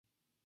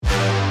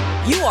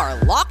You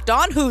are Locked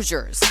On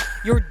Hoosiers,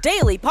 your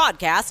daily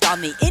podcast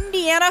on the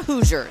Indiana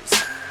Hoosiers.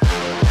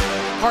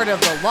 Part of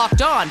the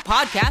Locked On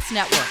Podcast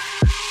Network,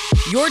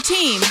 your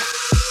team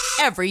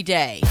every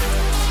day.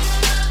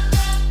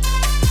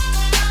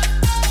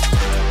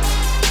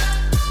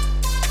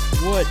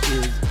 What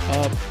is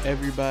up,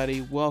 everybody?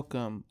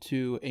 Welcome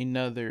to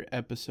another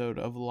episode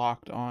of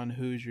Locked On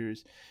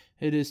Hoosiers.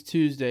 It is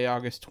Tuesday,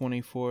 August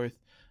 24th.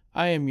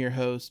 I am your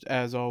host,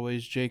 as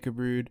always, Jacob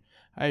Rude.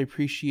 I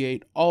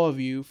appreciate all of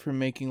you for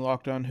making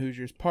Locked On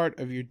Hoosiers part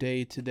of your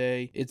day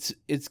today. It's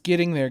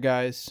getting there,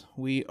 guys.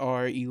 We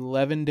are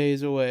 11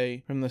 days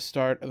away from the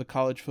start of the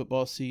college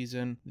football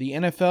season. The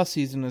NFL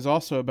season is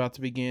also about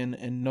to begin,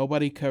 and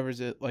nobody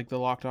covers it like the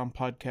Locked On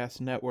Podcast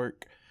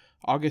Network.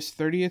 August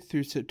 30th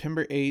through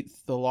September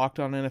 8th, the Locked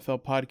On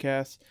NFL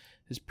Podcast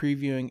is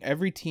previewing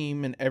every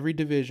team and every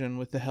division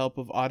with the help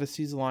of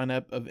Odyssey's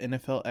lineup of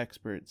NFL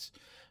experts.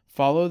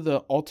 Follow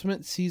the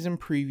Ultimate Season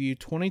Preview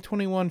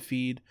 2021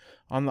 feed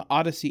on the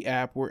Odyssey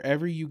app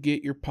wherever you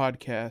get your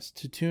podcast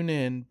to tune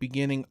in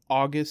beginning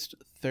August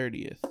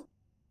 30th.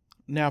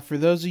 Now, for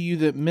those of you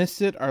that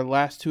missed it, our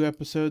last two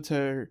episodes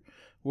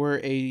were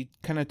a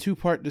kind of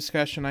two-part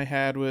discussion I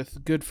had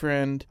with good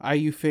friend,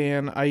 IU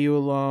fan, IU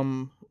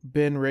alum,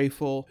 Ben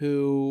Rafel,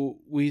 who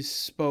we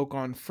spoke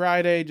on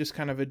Friday, just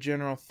kind of a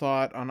general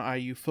thought on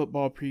IU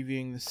football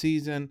previewing the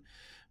season.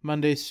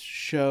 Monday's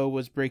show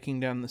was breaking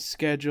down the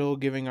schedule,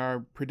 giving our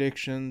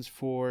predictions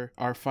for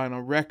our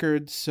final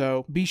records,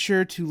 so be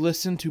sure to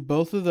listen to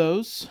both of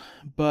those.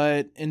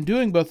 But in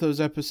doing both those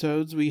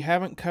episodes, we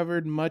haven't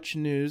covered much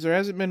news. There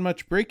hasn't been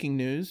much breaking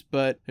news,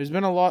 but there's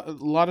been a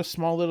lot of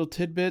small little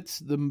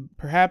tidbits.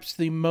 Perhaps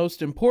the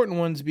most important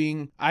ones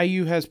being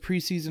IU has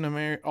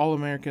preseason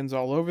All-Americans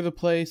all over the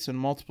place in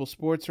multiple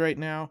sports right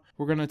now.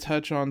 We're going to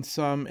touch on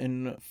some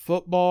in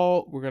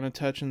football, we're going to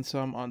touch on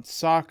some on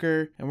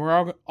soccer, and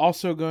we're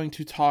also going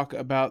to talk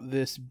about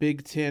this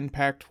Big Ten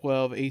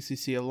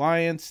Pac-12 ACC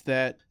alliance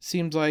that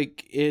seems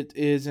like it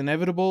is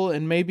inevitable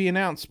and may be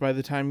announced by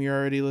the time you're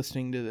already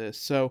listening to this.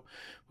 So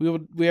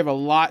we have a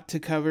lot to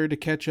cover to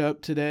catch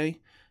up today.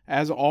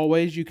 As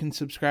always, you can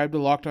subscribe to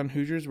Locked On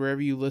Hoosiers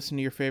wherever you listen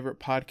to your favorite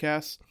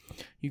podcasts.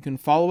 You can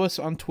follow us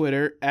on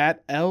Twitter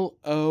at LO_Hoosiers.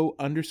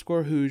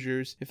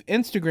 If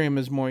Instagram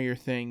is more your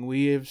thing,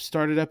 we have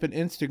started up an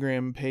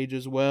Instagram page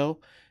as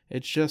well.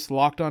 It's just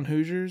Locked On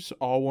Hoosiers,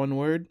 all one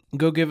word.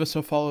 Go give us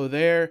a follow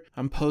there.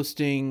 I'm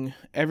posting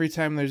every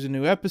time there's a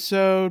new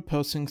episode,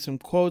 posting some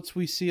quotes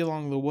we see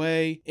along the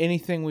way.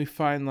 Anything we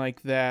find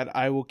like that,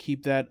 I will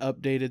keep that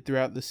updated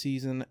throughout the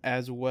season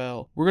as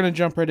well. We're going to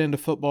jump right into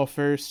football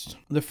first.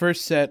 The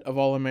first set of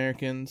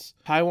All-Americans,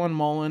 Tywan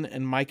Mullen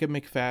and Micah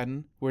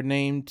McFadden, were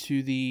named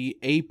to the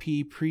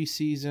AP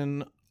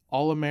preseason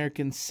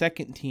All-American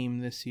second team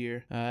this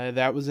year.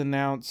 That was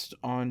announced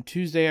on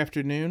Tuesday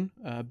afternoon,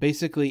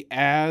 basically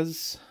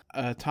as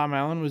Tom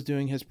Allen was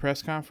doing his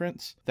press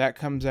conference. That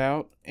comes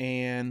out,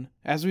 and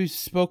as we've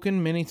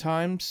spoken many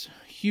times,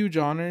 huge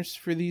honors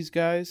for these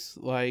guys.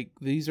 Like,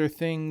 these are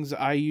things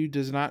IU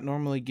does not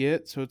normally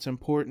get, so it's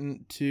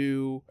important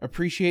to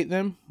appreciate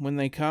them when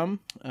they come.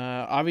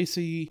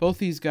 Obviously, both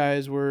these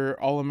guys were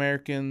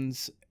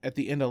All-Americans at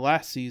the end of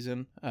last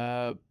season.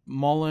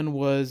 Mullen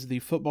was the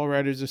Football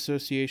Writers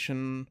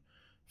Association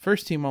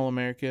first team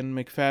All-American.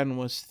 McFadden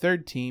was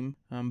third team.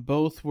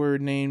 Both were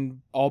named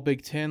All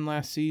Big Ten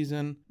last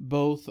season.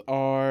 Both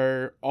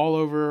are all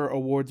over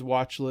awards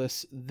watch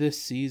lists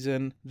this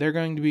season. They're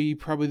going to be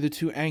probably the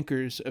two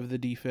anchors of the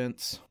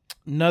defense.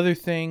 Another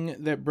thing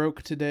that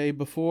broke today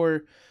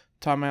before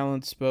Tom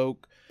Allen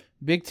spoke,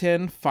 Big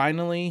Ten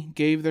finally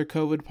gave their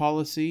COVID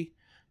policy,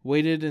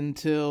 waited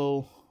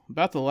until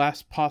about the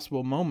last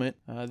possible moment.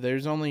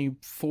 There's only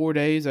 4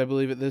 days, I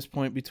believe, at this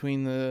point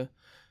between now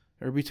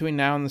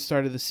and the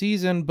start of the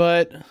season,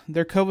 but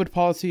their COVID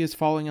policy is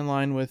falling in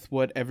line with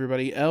what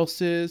everybody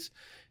else is,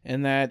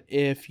 and that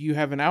if you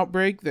have an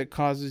outbreak that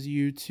causes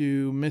you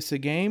to miss a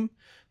game,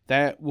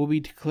 that will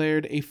be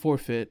declared a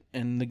forfeit,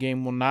 and the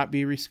game will not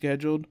be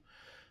rescheduled.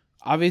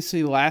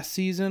 Obviously, last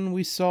season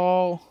we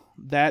saw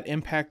that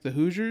impact the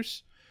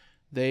Hoosiers.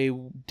 They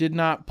did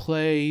not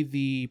play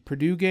the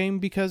Purdue game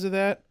because of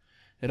that.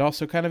 It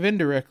also kind of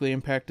indirectly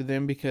impacted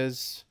them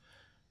because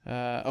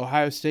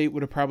Ohio State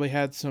would have probably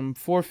had some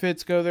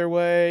forfeits go their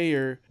way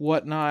or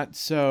whatnot.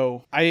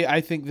 So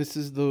I think this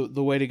is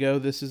the way to go.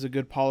 This is a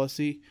good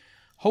policy.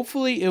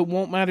 Hopefully it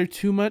won't matter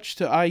too much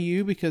to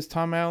IU because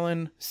Tom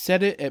Allen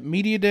said it at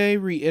Media Day,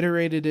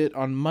 reiterated it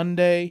on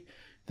Monday,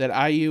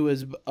 that IU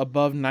is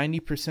above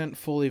 90%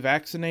 fully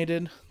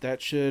vaccinated.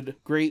 That should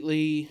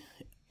greatly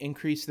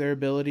increase their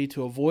ability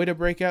to avoid a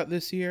breakout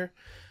this year.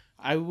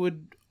 I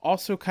would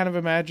also kind of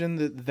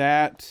imagine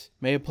that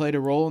may have played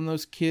a role in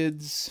those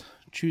kids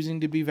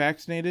choosing to be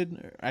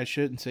vaccinated. I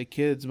shouldn't say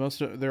kids.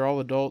 They're all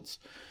adults.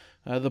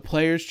 The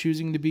players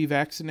choosing to be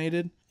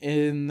vaccinated,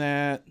 in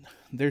that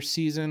their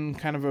season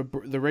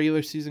the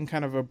regular season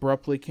kind of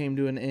abruptly came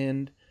to an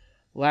end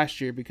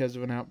last year because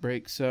of an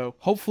outbreak. So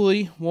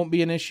hopefully won't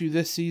be an issue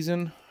this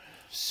season.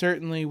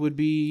 Certainly would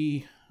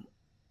be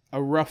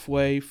a rough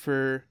way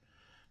for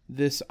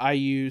this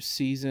IU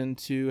season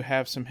to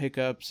have some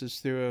hiccups is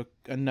through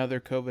another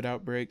COVID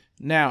outbreak.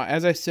 Now,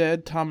 as I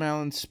said, Tom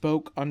Allen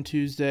spoke on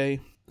Tuesday.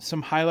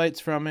 Some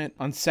highlights from it.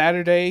 On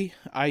Saturday,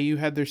 IU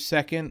had their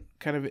second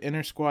kind of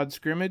inter-squad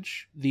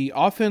scrimmage. The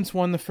offense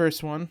won the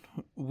first one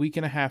a week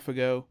and a half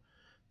ago.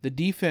 The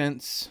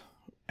defense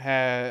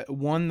had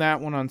won that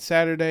one on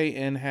Saturday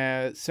and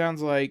has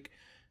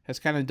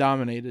kind of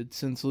dominated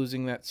since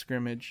losing that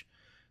scrimmage.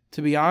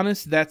 To be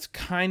honest, that's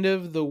kind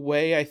of the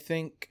way I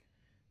think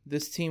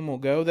this team will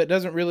go. That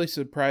doesn't really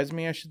surprise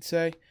me, I should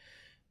say.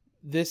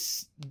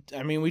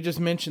 We just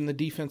mentioned the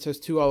defense has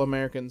 2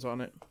 All-Americans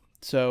on it.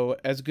 So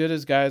as good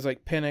as guys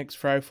like Penix,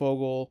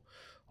 Freifogel,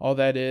 all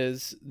that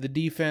is, the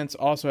defense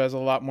also has a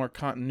lot more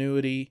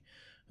continuity,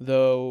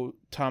 though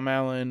Tom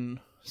Allen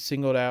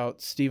singled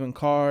out Stephen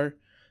Carr,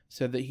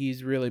 said that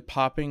he's really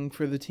popping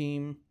for the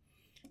team.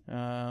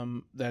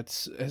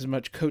 That's as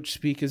much coach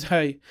speak as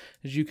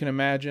you can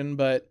imagine,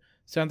 but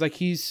sounds like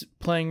he's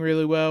playing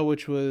really well,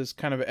 which was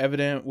kind of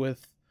evident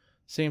with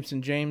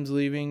Samson James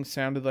leaving.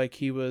 Sounded like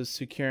he was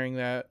securing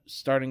that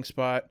starting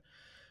spot.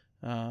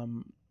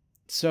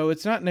 So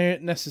it's not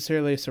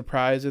necessarily a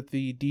surprise that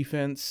the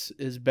defense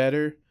is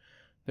better.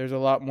 There's a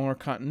lot more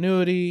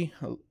continuity,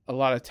 a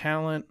lot of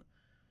talent.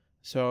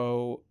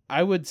 So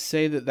I would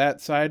say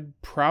that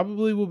side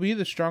probably will be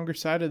the stronger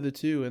side of the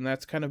two, and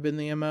that's kind of been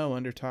the MO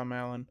under Tom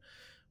Allen.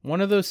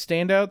 One of those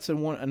standouts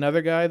and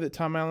another guy that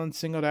Tom Allen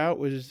singled out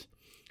was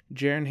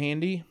Jaren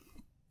Handy.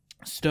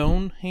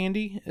 Stone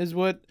Handy is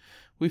what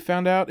we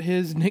found out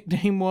his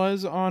nickname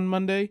was on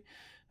Monday.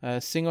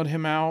 Singled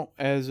him out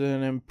as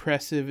an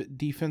impressive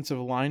defensive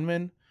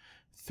lineman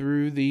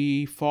through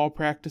the fall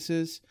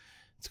practices.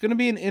 It's going to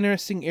be an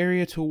interesting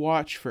area to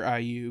watch for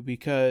IU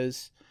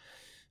because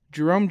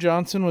Jerome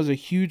Johnson was a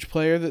huge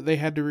player that they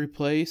had to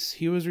replace.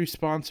 He was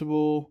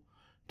responsible,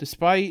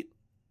 despite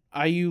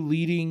IU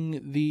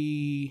leading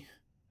the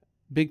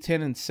Big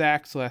Ten in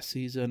sacks last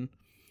season,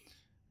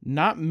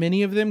 not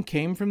many of them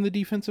came from the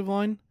defensive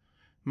line.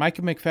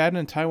 Micah McFadden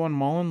and Tywone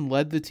Mullen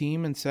led the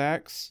team in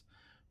sacks.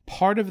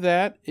 Part of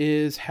that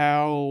is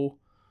how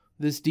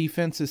this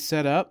defense is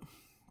set up,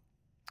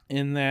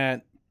 in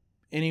that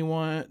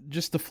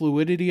just the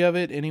fluidity of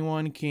it,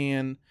 anyone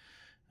can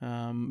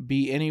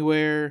be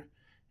anywhere,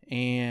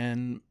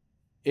 and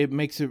it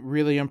makes it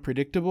really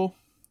unpredictable.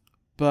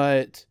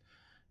 But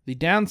the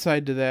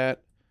downside to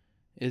that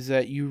is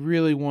that you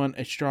really want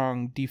a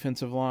strong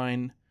defensive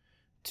line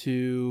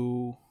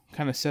to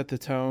kind of set the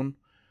tone.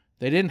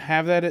 They didn't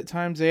have that at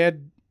times. They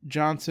had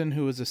Johnson,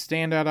 who was a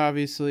standout,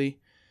 obviously.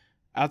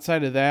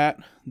 Outside of that,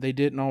 they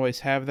didn't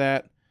always have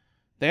that.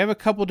 They have a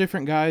couple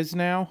different guys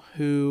now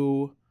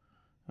who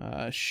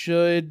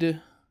should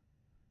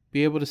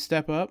be able to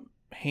step up.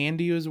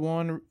 Handy is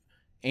one.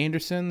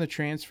 Anderson, the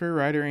transfer,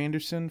 Ryder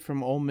Anderson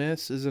from Ole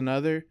Miss, is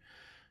another.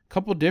 A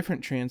couple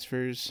different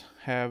transfers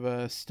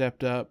have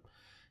stepped up.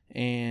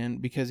 And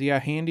because,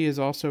 Handy is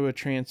also a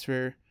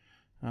transfer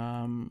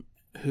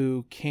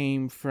who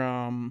came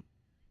from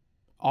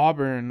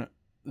Auburn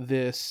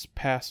this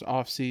past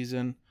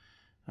offseason.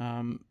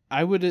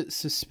 I would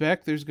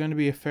suspect there's going to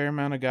be a fair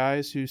amount of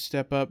guys who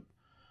step up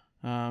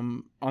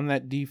on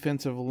that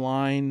defensive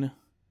line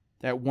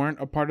that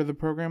weren't a part of the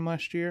program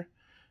last year.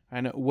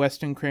 I know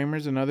Weston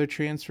Kramer's another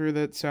transfer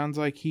that sounds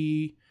like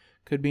he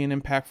could be an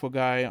impactful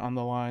guy on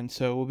the line.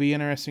 So it will be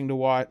interesting to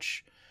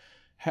watch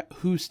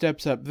who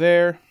steps up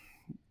there.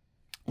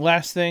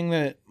 Last thing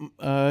that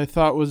I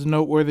thought was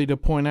noteworthy to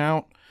point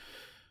out,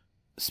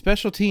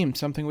 special teams,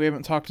 something we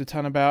haven't talked a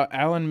ton about.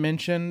 Alan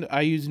mentioned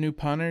IU's new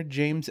punter,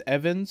 James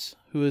Evans,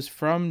 who is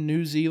from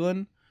New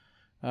Zealand,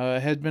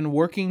 had been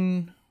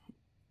working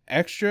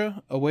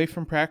extra away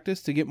from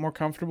practice to get more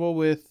comfortable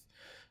with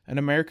an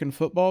American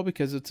football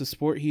because it's a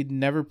sport he'd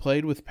never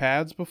played with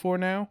pads before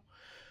now.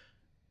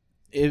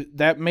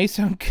 That may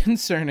sound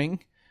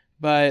concerning,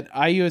 but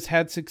IU has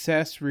had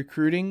success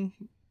recruiting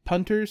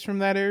punters from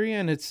that area,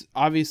 and it's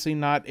obviously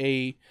not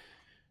a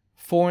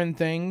foreign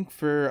thing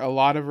for a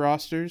lot of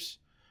rosters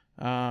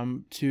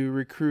to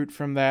recruit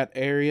from that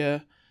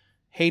area.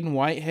 Hayden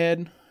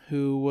Whitehead,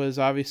 who was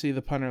obviously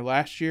the punter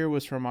last year,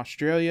 was from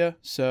Australia.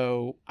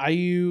 So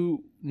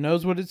IU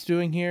knows what it's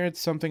doing here. It's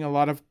something a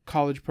lot of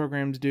college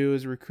programs do,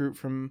 is recruit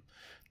from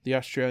the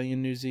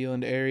Australian, New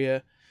Zealand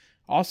area.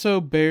 Also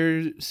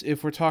bears,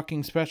 if we're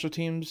talking special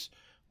teams,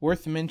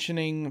 worth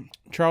mentioning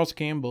Charles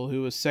Campbell,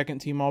 who was second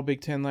team All-Big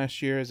Ten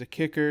last year as a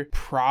kicker.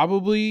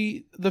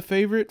 Probably the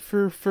favorite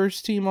for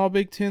first team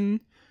All-Big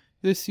Ten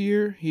this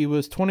year. He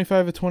was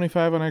 25 of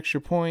 25 on extra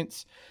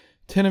points,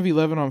 10 of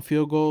 11 on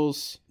field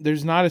goals.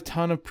 There's not a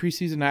ton of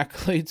preseason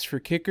accolades for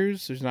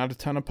kickers. There's not a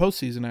ton of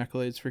postseason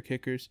accolades for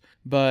kickers.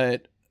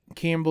 But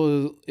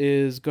Campbell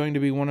is going to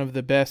be one of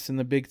the best in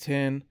the Big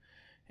Ten.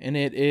 And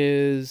it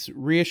is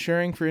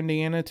reassuring for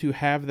Indiana to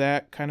have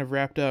that kind of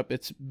wrapped up.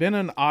 It's been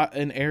an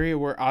area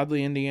where,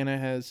 oddly, Indiana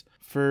has,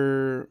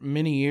 for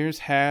many years,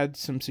 had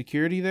some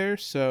security there.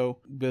 So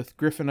with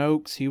Griffin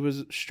Oaks, he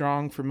was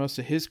strong for most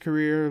of his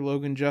career,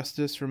 Logan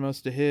Justice for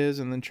most of his,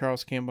 and then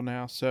Charles Campbell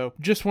now. So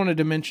just wanted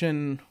to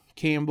mention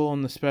Campbell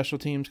and the special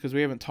teams, because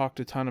we haven't talked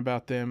a ton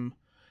about them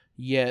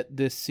yet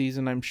this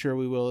season. I'm sure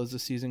we will as the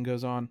season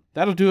goes on.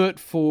 That'll do it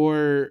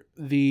for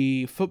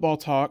the football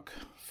talk,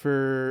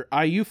 for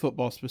IU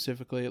football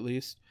specifically at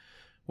least.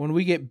 When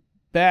we get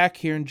back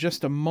here in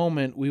just a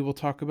moment, we will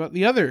talk about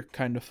the other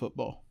kind of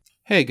football.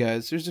 Hey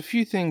guys, there's a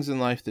few things in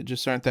life that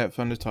just aren't that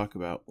fun to talk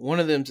about. One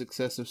of them's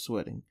excessive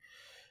sweating.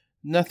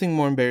 Nothing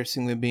more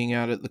embarrassing than being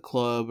out at the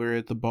club or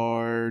at the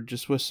bar, or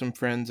just with some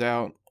friends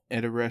out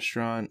at a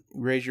restaurant.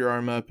 Raise your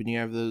arm up and you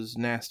have those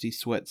nasty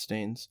sweat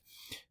stains.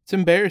 It's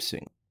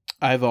embarrassing.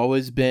 I've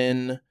always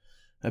been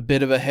a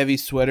bit of a heavy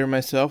sweater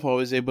myself,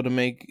 always able to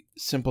make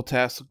simple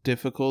tasks look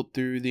difficult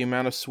through the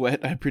amount of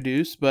sweat I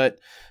produce, but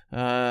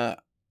I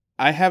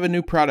have a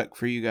new product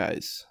for you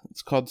guys.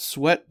 It's called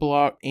Sweat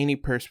Block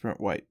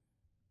Antiperspirant Wipe.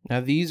 Now,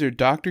 these are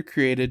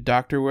doctor-created,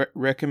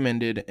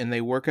 doctor-recommended, and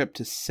they work up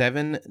to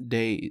 7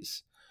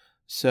 days.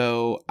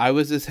 So I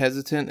was as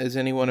hesitant as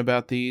anyone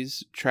about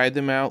these. Tried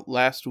them out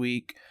last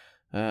week,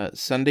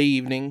 Sunday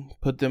evening,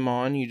 put them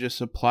on. You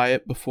just apply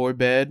it before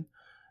bed.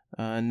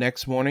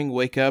 Next morning,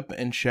 wake up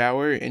and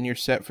shower, and you're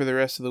set for the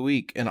rest of the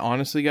week. And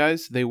honestly,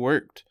 guys, they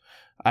worked.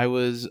 I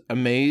was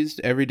amazed.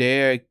 Every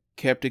day I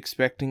kept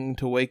expecting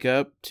to wake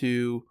up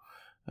to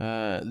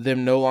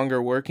them no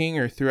longer working,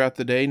 or throughout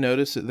the day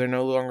notice that they're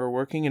no longer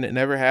working, and it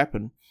never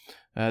happened.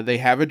 They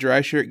have a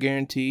dry shirt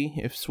guarantee.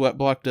 If Sweat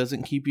Block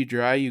doesn't keep you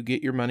dry, you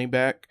get your money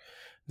back.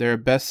 They're a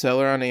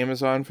bestseller on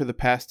Amazon for the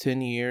past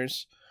 10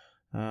 years.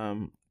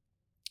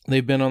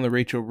 They've been on the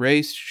Rachel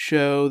Ray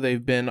show.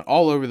 They've been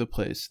all over the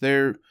place.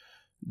 They're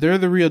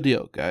the real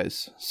deal,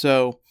 guys.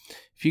 So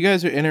if you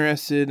guys are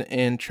interested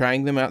in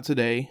trying them out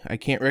today, I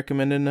can't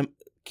recommend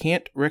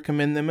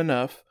them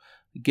enough.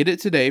 Get it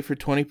today for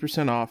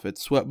 20% off at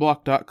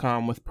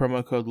sweatblock.com with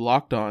promo code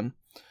LOCKEDON.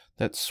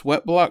 That's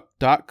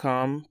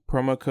sweatblock.com,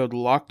 promo code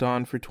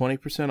LOCKEDON for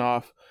 20%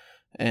 off.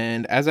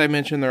 And as I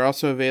mentioned, they're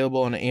also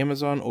available on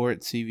Amazon or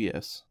at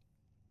CVS.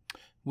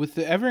 With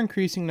the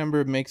ever-increasing number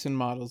of makes and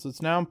models,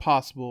 it's now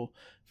impossible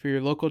for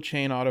your local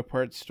chain auto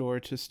parts store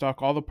to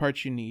stock all the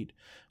parts you need.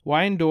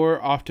 Why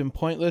endure often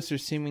pointless or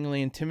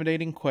seemingly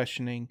intimidating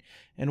questioning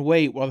and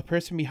wait while the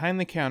person behind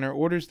the counter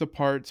orders the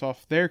parts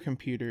off their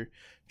computer,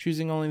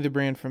 choosing only the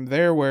brand from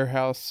their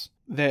warehouse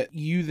that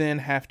you then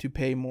have to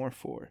pay more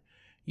for?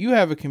 You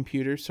have a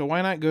computer, so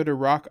why not go to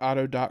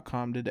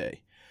rockauto.com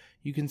today?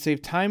 You can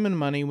save time and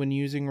money when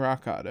using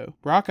Rock Auto.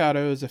 Rock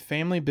Auto is a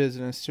family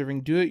business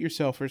serving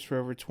do-it-yourselfers for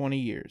over 20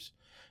 years.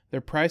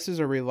 Their prices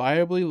are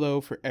reliably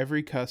low for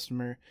every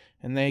customer,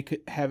 and they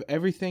could have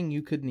everything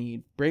you could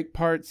need: brake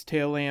parts,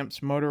 tail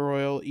lamps, motor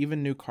oil,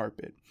 even new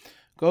carpet.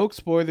 Go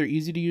explore their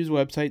easy-to-use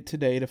website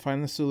today to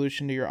find the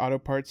solution to your auto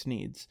parts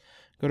needs.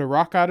 Go to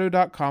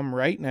rockauto.com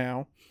right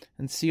now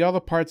and see all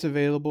the parts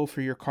available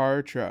for your car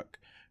or truck.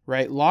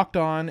 Write Locked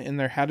On in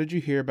their How Did You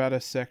Hear About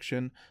Us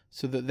section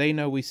so that they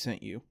know we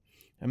sent you.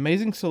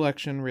 Amazing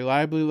selection,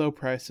 reliably low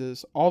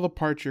prices, all the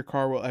parts your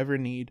car will ever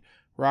need.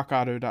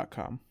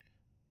 rockauto.com.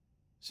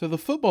 So the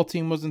football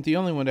team wasn't the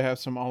only one to have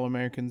some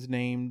All-Americans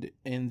named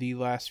in the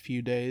last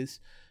few days.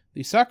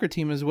 The soccer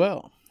team as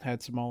well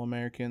had some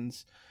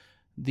All-Americans.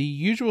 The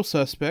usual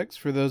suspects,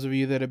 for those of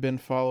you that have been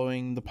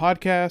following the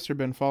podcast or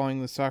been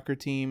following the soccer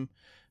team,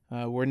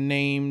 were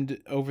named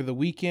over the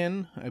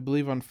weekend, I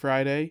believe on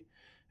Friday,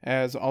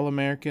 as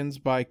All-Americans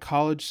by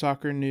College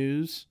Soccer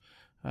News.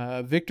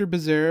 Victor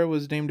Becerra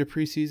was named a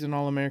preseason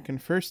All-American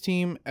first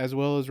team, as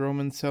well as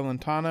Roman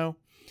Celentano,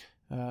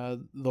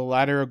 the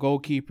latter a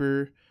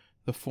goalkeeper,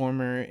 the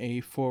former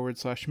a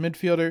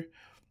forward/midfielder.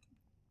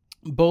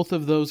 Both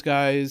of those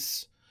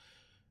guys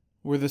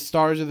were the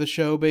stars of the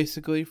show,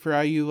 basically, for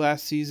IU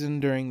last season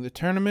during the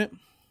tournament,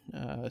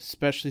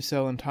 especially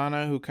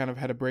Celentano, who kind of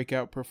had a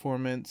breakout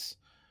performance.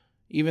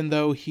 Even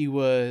though he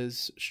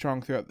was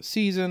strong throughout the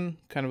season,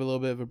 kind of a little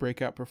bit of a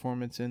breakout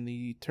performance in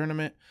the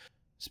tournament.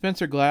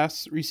 Spencer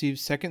Glass received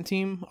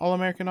second-team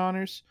All-American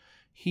honors.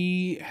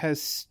 He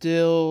has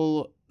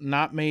still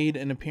not made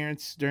an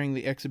appearance during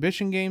the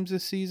exhibition games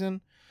this season.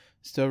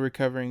 Still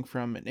recovering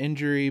from an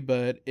injury,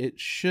 but it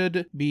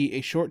should be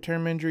a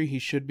short-term injury. He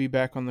should be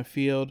back on the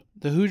field.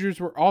 The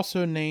Hoosiers were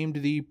also named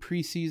the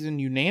preseason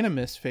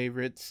unanimous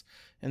favorites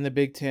in the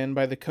Big Ten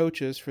by the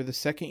coaches for the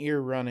second year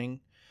running.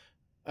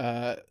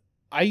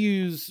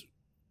 IU's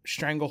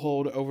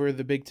stranglehold over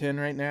the Big Ten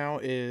right now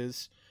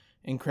is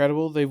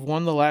incredible. They've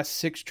won the last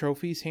 6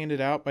 trophies handed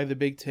out by the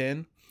Big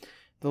Ten.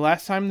 The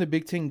last time the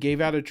Big Ten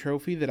gave out a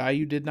trophy that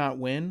IU did not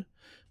win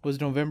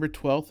was November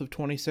 12th of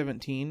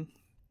 2017.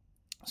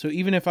 So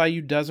even if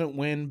IU doesn't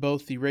win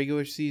both the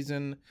regular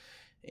season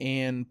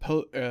and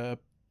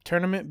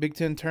tournament, Big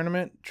Ten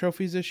tournament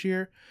trophies this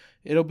year,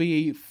 it'll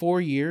be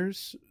 4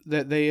 years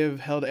that they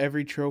have held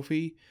every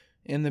trophy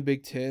in the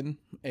Big Ten.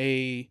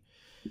 A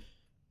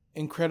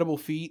incredible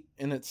feat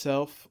in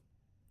itself.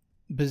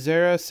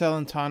 Becerra,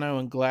 Celentano,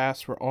 and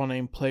Glass were all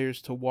named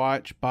players to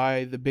watch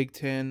by the Big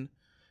Ten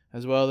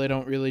as well. They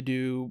don't really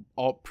do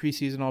all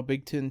preseason all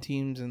Big Ten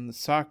teams in the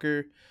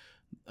soccer.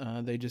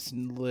 They just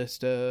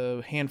list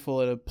a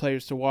handful of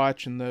players to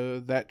watch, and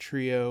that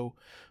trio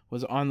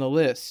was on the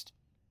list.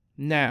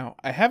 Now,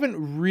 I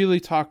haven't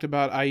really talked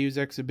about IU's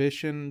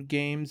exhibition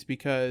games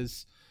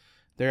because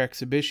they're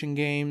exhibition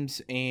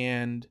games,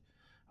 and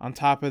on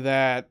top of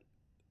that,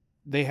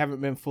 they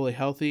haven't been fully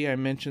healthy. I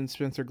mentioned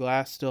Spencer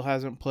Glass still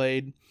hasn't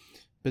played.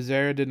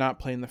 Becerra did not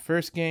play in the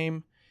first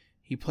game.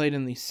 He played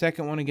in the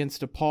second one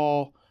against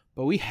DePaul,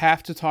 but we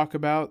have to talk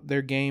about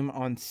their game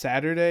on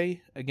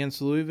Saturday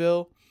against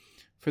Louisville.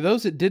 For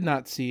those that did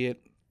not see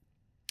it,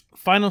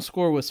 final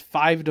score was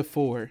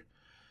 5-4,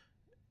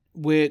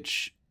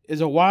 which is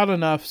a wild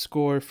enough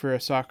score for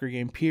a soccer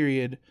game,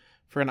 period.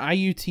 For an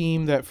IU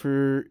team that,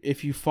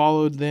 if you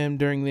followed them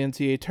during the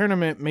NCAA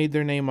tournament, made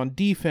their name on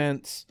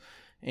defense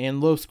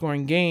and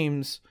low-scoring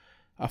games,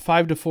 a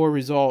 5-4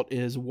 result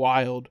is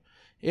wild.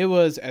 It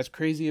was as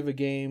crazy of a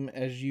game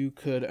as you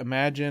could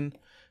imagine.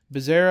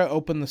 Becerra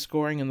opened the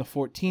scoring in the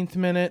 14th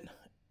minute.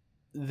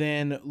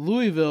 Then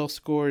Louisville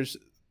scores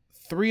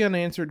 3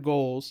 unanswered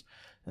goals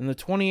in the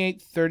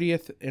 28th,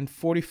 30th, and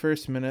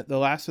 41st minute. The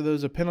last of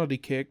those a penalty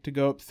kick to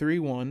go up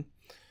 3-1.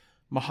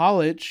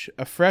 Mahalic,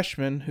 a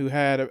freshman who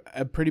had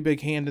a pretty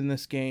big hand in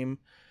this game,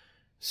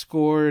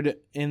 scored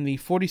in the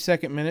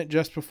 42nd minute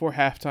just before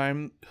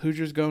halftime.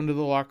 Hoosiers go into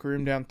the locker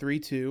room down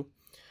 3-2.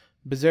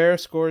 Becerra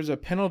scores a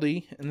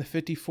penalty in the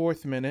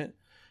 54th minute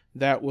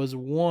that was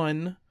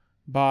won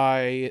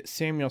by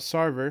Samuel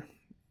Sarver.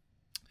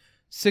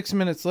 6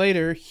 minutes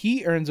later,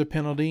 he earns a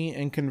penalty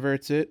and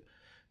converts it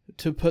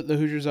to put the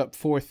Hoosiers up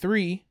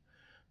 4-3.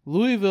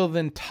 Louisville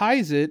then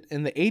ties it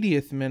in the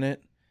 80th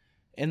minute,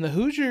 and the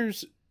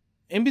Hoosiers,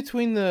 in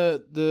between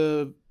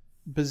the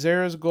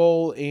Becerra's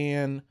goal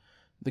and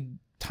the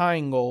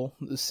tying goal,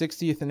 the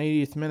 60th and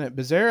 80th minute,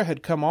 Becerra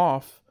had come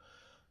off,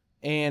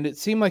 and it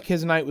seemed like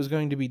his night was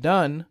going to be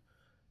done.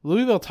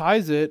 Louisville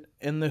ties it,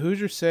 and the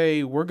Hoosiers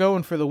say, we're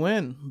going for the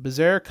win.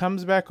 Becerra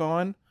comes back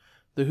on.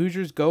 The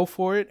Hoosiers go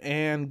for it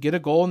and get a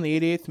goal in the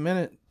 88th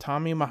minute.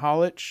 Tommy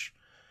Mahalic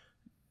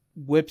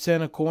whips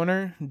in a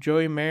corner.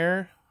 Joey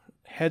Mayer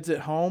heads it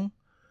home.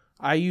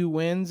 IU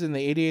wins in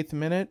the 88th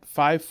minute,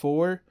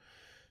 5-4.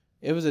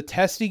 It was a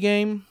testy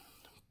game.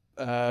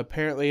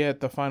 Apparently at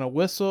the final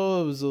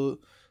whistle, it was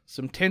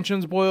some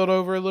tensions boiled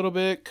over a little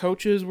bit.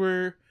 Coaches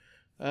were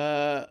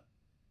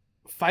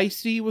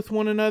feisty with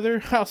one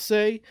another, I'll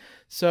say.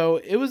 So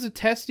it was a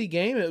testy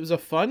game. It was a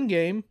fun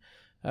game.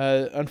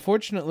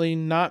 Unfortunately,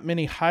 not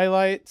many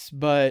highlights,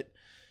 but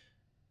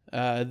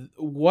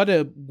what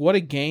a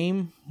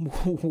game.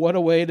 What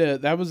a way to,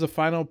 that was the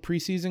final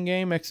preseason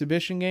game,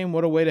 exhibition game.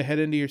 What a way to head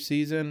into your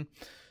season.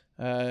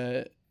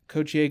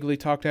 Coach Yeagley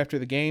talked after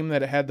the game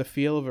that it had the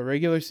feel of a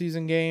regular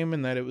season game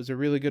and that it was a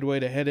really good way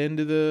to head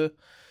into the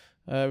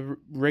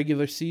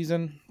regular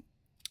season.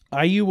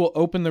 IU will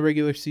open the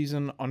regular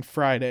season on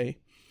Friday.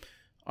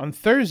 On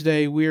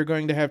Thursday, we are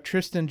going to have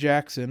Tristan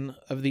Jackson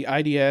of the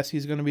IDS.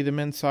 He's going to be the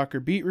men's soccer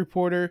beat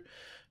reporter,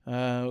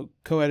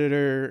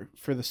 co-editor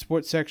for the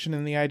sports section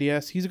in the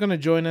IDS. He's going to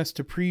join us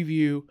to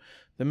preview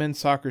the men's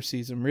soccer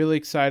season. Really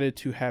excited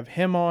to have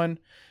him on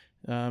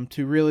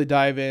to really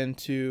dive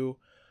into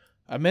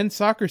a men's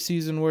soccer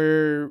season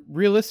where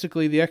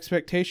realistically the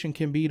expectation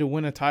can be to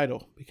win a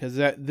title, because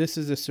this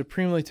is a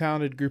supremely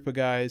talented group of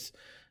guys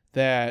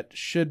that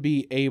should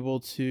be able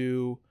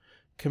to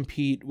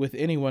compete with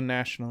anyone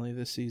nationally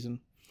this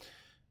season.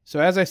 So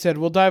as I said,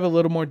 we'll dive a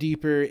little more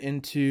deeper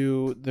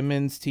into the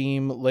men's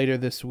team later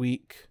this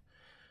week.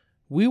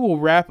 We will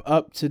wrap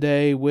up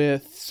today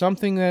with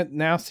something that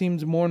now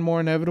seems more and more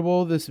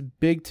inevitable, this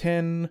Big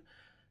Ten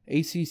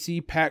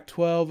ACC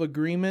Pac-12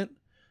 agreement.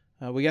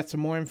 We got some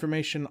more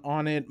information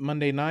on it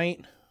Monday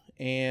night,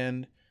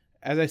 and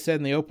as I said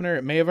in the opener,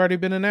 it may have already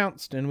been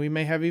announced, and we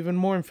may have even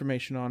more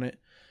information on it.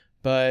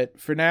 But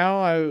for now,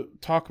 I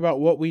talk about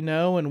what we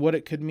know and what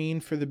it could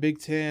mean for the Big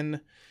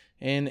Ten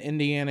and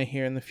Indiana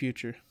here in the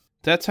future.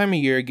 That time of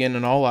year again,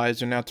 and all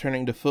eyes are now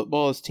turning to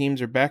football as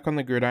teams are back on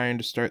the gridiron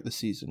to start the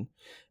season.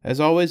 As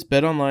always,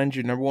 BetOnline is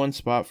your number one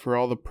spot for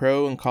all the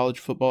pro and college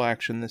football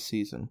action this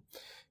season.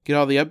 Get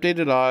all the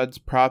updated odds,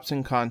 props,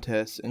 and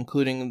contests,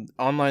 including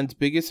online's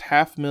biggest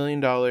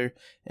 $500,000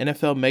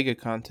 NFL Mega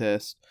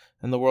Contest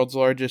and the world's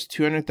largest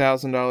 $200,000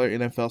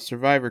 NFL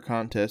Survivor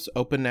Contest,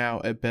 open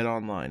now at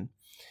BetOnline.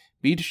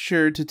 Be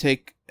sure to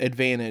take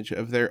advantage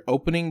of their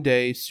opening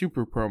day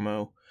super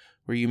promo,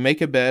 where you make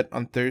a bet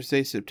on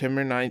Thursday,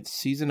 September 9th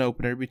season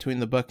opener between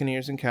the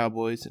Buccaneers and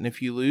Cowboys, and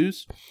if you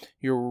lose,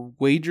 your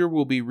wager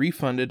will be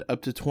refunded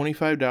up to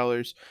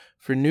 $25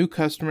 for new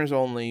customers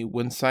only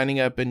when signing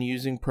up and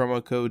using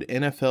promo code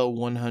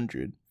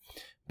NFL100.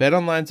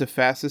 BetOnline's the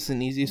fastest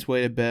and easiest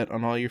way to bet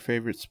on all your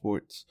favorite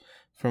sports.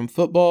 From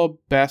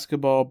football,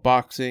 basketball,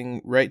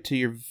 boxing, right to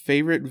your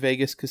favorite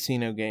Vegas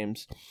casino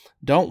games.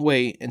 Don't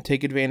wait and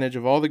take advantage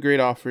of all the great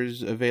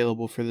offers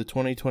available for the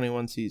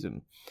 2021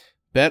 season.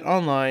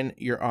 BetOnline,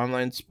 your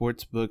online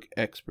sportsbook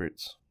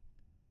experts.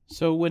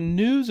 So when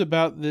news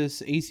about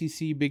this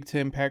ACC Big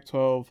Ten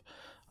Pac-12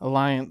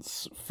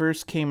 alliance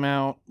first came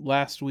out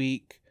last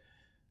week,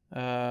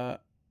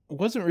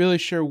 wasn't really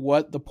sure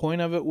what the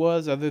point of it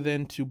was other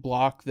than to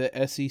block the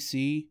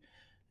SEC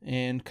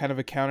and kind of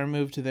a counter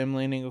move to them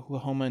landing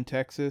Oklahoma and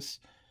Texas.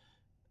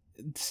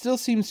 it still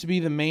seems to be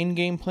the main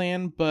game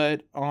plan,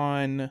 but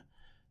on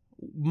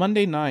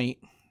Monday night,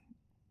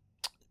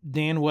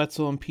 Dan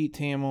Wetzel and Pete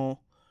Thamel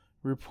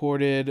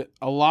reported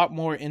a lot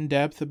more in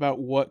depth about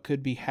what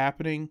could be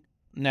happening.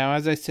 Now,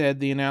 as I said,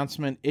 the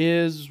announcement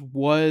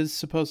was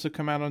supposed to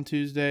come out on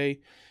Tuesday,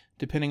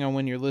 depending on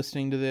when you're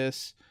listening to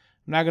this.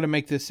 I'm not going to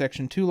make this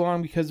section too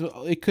long because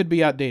it could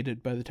be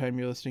outdated by the time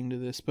you're listening to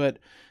this, but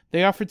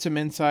they offered some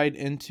insight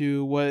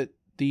into what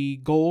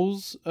the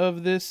goals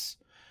of this,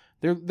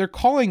 they're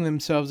calling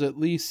themselves, at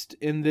least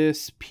in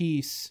this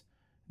piece,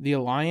 the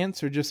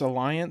Alliance, or just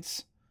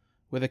Alliance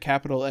with a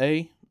capital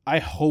A. I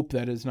hope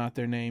that is not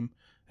their name.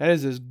 That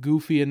is as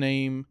goofy a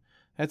name.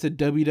 That's a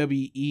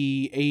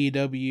WWE,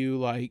 AEW,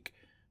 like,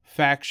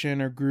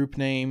 faction or group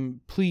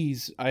name.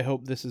 Please, I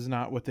hope this is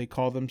not what they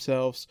call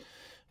themselves.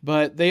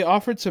 But they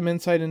offered some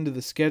insight into the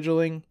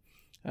scheduling.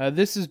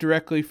 This is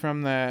directly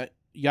from that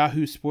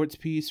Yahoo Sports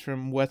piece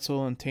from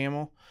Wetzel and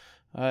Thamel.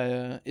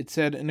 It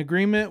said, an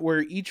agreement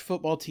where each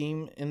football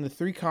team in the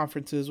 3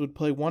 conferences would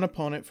play one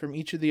opponent from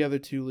each of the other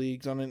 2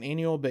 leagues on an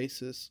annual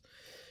basis.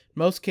 In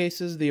most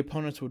cases, the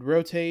opponents would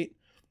rotate.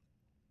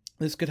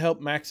 This could help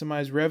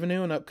maximize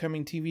revenue and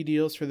upcoming TV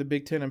deals for the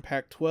Big Ten and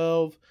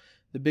Pac-12.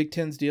 The Big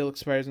Ten's deal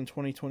expires in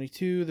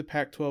 2022, the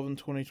Pac-12 in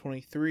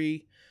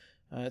 2023.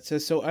 It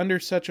says, so under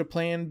such a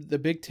plan, the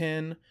Big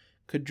Ten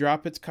could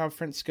drop its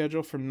conference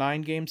schedule from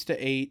 9 games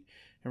to 8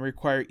 and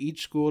require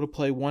each school to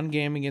play 1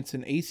 game against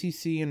an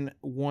ACC and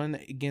 1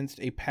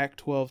 against a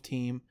Pac-12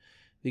 team.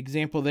 The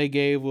example they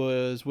gave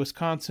was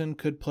Wisconsin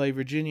could play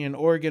Virginia and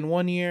Oregon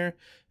 1 year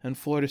and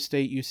Florida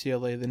State,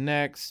 UCLA the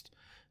next.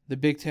 The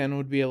Big Ten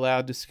would be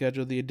allowed to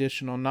schedule the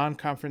additional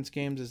non-conference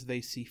games as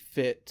they see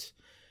fit.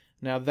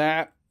 Now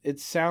that, it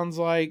sounds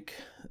like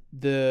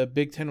the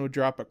Big Ten would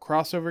drop a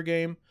crossover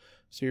game.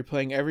 So you're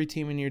playing every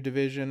team in your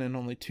division and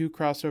only 2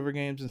 crossover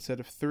games instead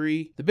of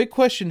 3. The big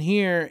question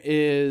here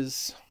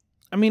is,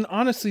 I mean,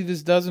 honestly,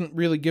 this doesn't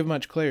really give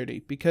much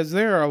clarity because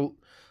there are a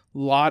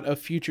lot of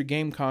future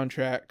game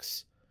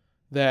contracts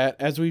that,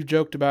 as we've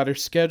joked about, are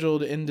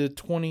scheduled into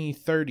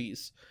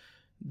 2030s.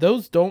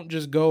 Those don't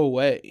just go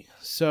away.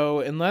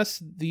 So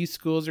unless these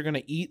schools are going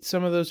to eat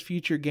some of those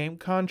future game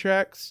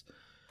contracts,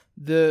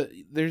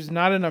 there's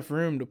not enough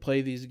room to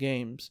play these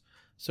games.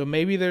 So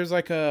maybe there's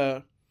like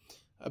a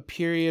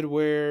period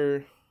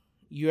where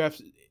you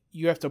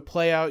have to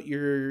play out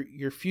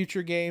your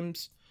future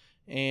games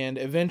and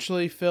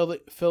eventually fill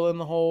in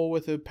the hole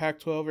with a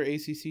Pac-12 or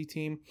ACC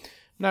team. I'm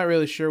not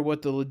really sure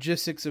what the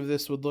logistics of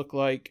this would look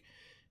like.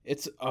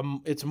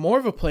 It's more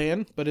of a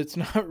plan, but it's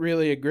not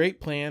really a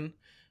great plan.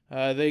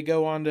 They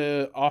go on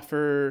to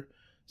offer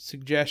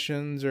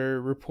suggestions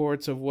or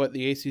reports of what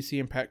the ACC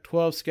and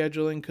Pac-12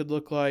 scheduling could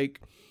look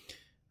like.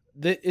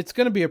 It's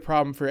going to be a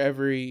problem for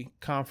every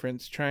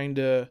conference trying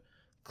to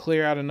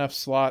clear out enough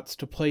slots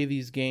to play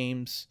these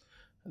games.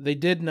 They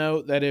did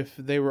note that if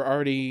they were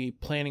already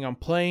planning on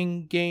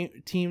playing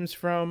teams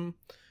from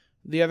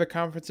the other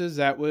conferences,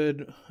 that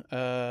would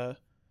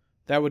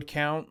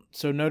count.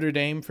 So Notre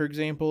Dame, for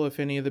example, if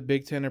any of the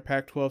Big Ten or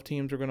Pac-12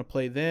 teams are going to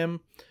play them,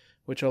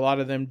 which a lot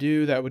of them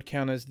do, that would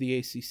count as the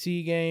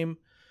ACC game.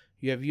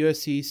 You have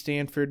USC,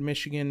 Stanford,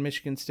 Michigan,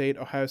 Michigan State,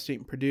 Ohio State,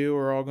 and Purdue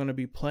are all going to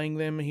be playing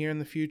them here in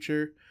the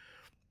future.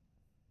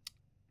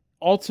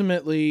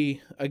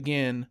 Ultimately,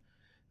 again,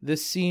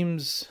 this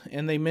seems,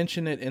 and they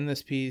mention it in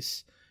this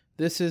piece,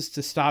 this is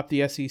to stop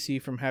the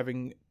SEC from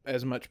having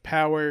as much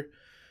power.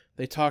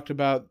 They talked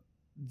about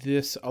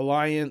this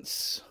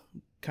alliance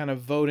kind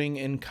of voting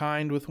in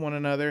kind with one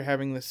another,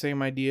 having the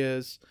same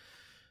ideas.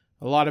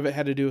 A lot of it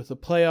had to do with the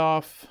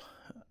playoff,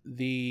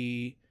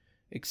 the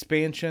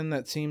expansion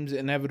that seems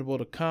inevitable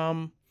to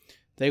come.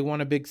 They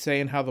want a big say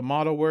in how the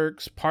model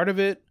works. Part of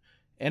it,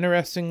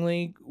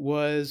 interestingly,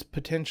 was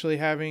potentially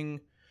having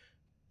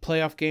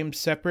playoff games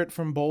separate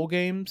from bowl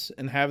games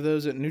and have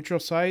those at neutral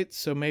sites.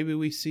 So maybe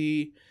we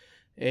see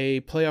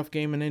a playoff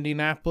game in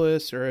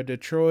Indianapolis or a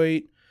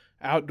Detroit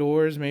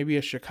outdoors, maybe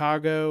a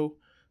Chicago,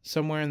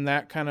 somewhere in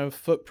that kind of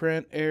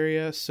footprint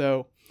area.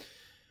 So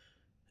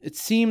it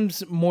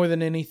seems more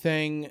than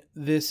anything,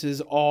 this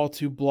is all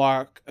to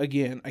block.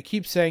 Again, I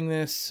keep saying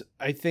this.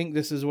 I think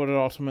this is what it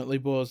ultimately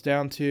boils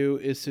down to,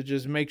 is to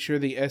just make sure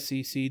the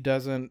SEC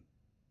doesn't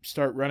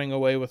start running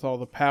away with all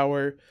the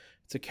power.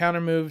 It's a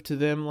counter move to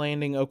them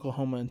landing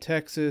Oklahoma and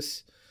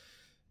Texas.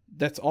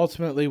 That's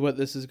ultimately what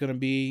this is going to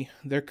be.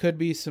 There could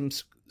be some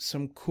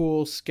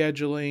cool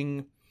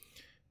scheduling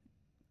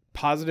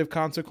positive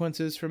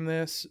consequences from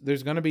this.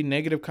 There's going to be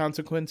negative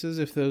consequences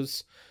if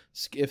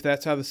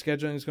that's how the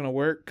scheduling is going to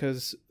work,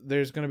 because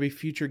there's going to be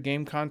future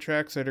game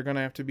contracts that are going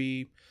to have to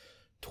be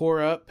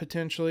tore up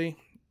potentially.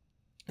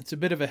 It's a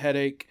bit of a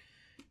headache.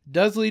 It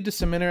does lead to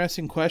some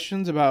interesting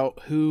questions about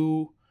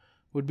who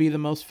would be the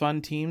most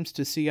fun teams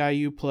to see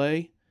IU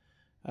play.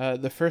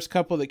 The first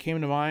couple that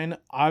came to mind,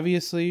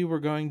 obviously we're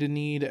going to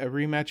need a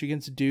rematch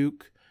against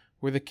Duke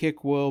where the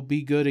kick will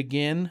be good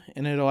again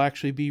and it'll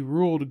actually be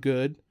ruled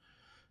good.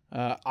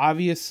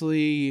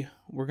 Obviously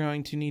we're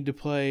going to need to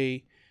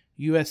play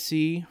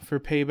USC for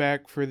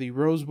payback for the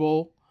Rose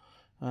Bowl.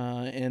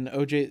 and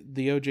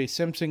the O.J.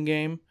 Simpson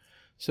game.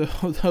 So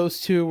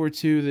those two were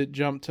two that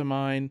jumped to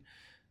mind.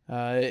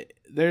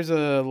 There's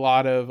a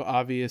lot of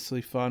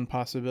obviously fun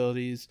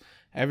possibilities.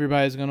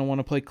 Everybody's going to want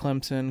to play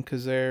Clemson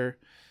because they're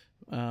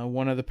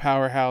one of the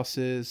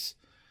powerhouses.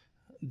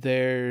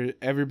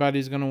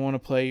 Everybody's going to want to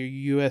play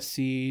your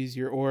USCs,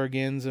 your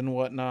Oregons, and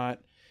whatnot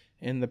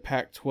in the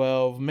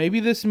Pac-12. Maybe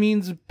this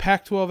means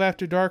Pac-12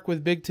 after dark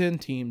with Big Ten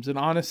teams. And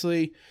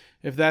honestly,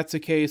 if that's the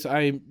case,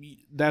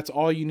 that's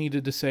all you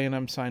needed to say, and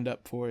I'm signed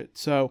up for it.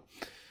 So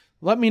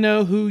let me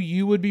know who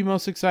you would be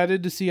most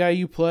excited to see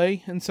IU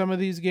play in some of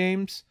these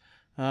games.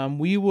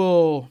 We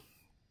will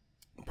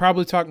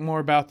probably talk more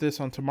about this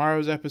on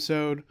tomorrow's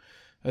episode,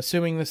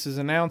 assuming this is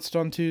announced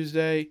on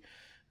Tuesday,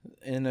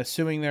 and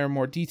assuming there are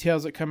more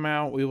details that come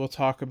out. We will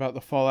talk about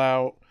the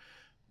fallout,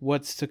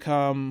 what's to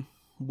come,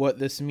 what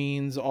this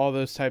means, all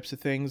those types of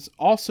things.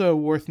 Also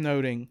worth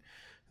noting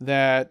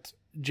that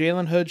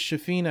Jalen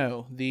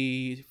Hood-Schifino,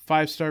 the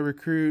 5-star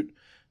recruit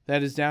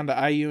that is down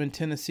to IU in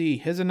Tennessee,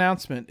 his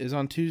announcement is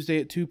on Tuesday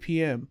at 2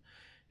 p.m.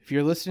 If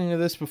you're listening to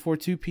this before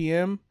 2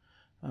 p.m.,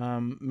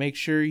 make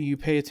sure you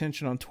pay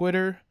attention on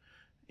Twitter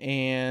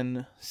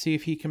and see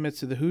if he commits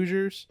to the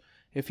Hoosiers.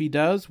 If he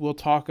does, we'll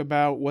talk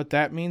about what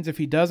that means. If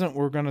he doesn't,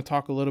 we're going to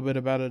talk a little bit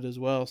about it as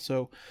well.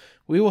 So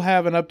we will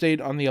have an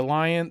update on the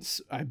Alliance.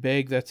 I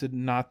beg that's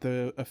not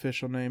the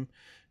official name.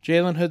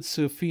 Jalen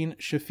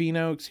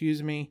Hood-Schifino,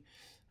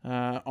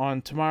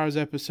 on tomorrow's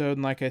episode.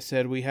 And like I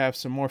said, we have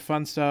some more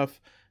fun stuff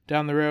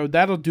down the road.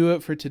 That'll do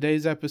it for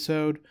today's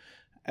episode.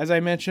 As I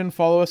mentioned,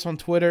 follow us on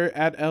Twitter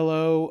at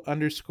 @LO_Hoosiers,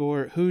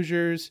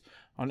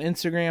 on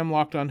Instagram,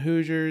 Locked On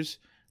Hoosiers.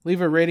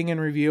 Leave a rating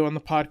and review on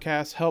the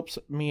podcast. Helps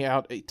me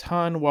out a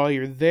ton while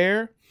you're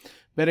there.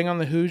 Betting on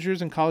the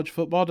Hoosiers and college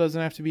football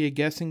doesn't have to be a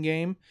guessing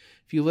game.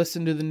 If you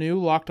listen to the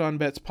new Locked On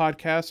Bets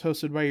podcast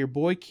hosted by your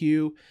boy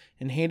Q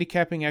and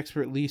handicapping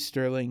expert Lee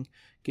Sterling,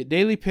 get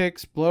daily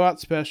picks, blowout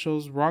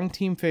specials, wrong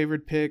team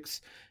favored picks,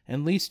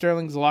 and Lee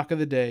Sterling's lock of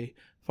the day.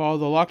 Follow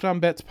the Locked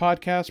On Bets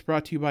podcast,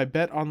 brought to you by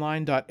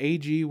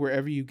betonline.ag,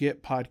 wherever you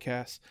get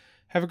podcasts.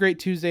 Have a great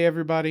Tuesday,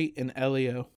 everybody, and Elio.